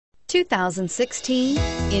2016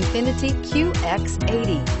 Infiniti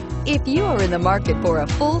QX80. If you are in the market for a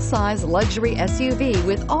full-size luxury SUV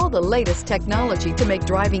with all the latest technology to make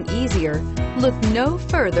driving easier, look no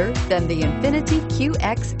further than the Infiniti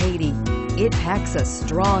QX80. It packs a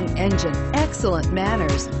strong engine, excellent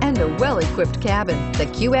manners, and a well-equipped cabin. The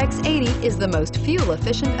QX80 is the most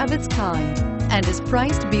fuel-efficient of its kind and is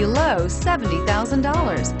priced below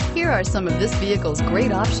 $70,000. Here are some of this vehicle's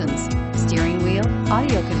great options: steering wheel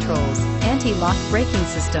audio controls, anti-lock braking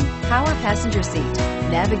system, power passenger seat,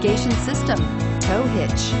 navigation system, tow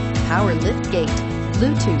hitch, power lift gate,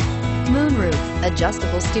 Bluetooth, moonroof,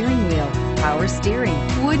 adjustable steering wheel, power steering.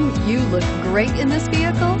 Wouldn't you look great in this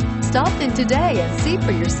vehicle? Stop in today and see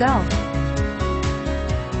for yourself.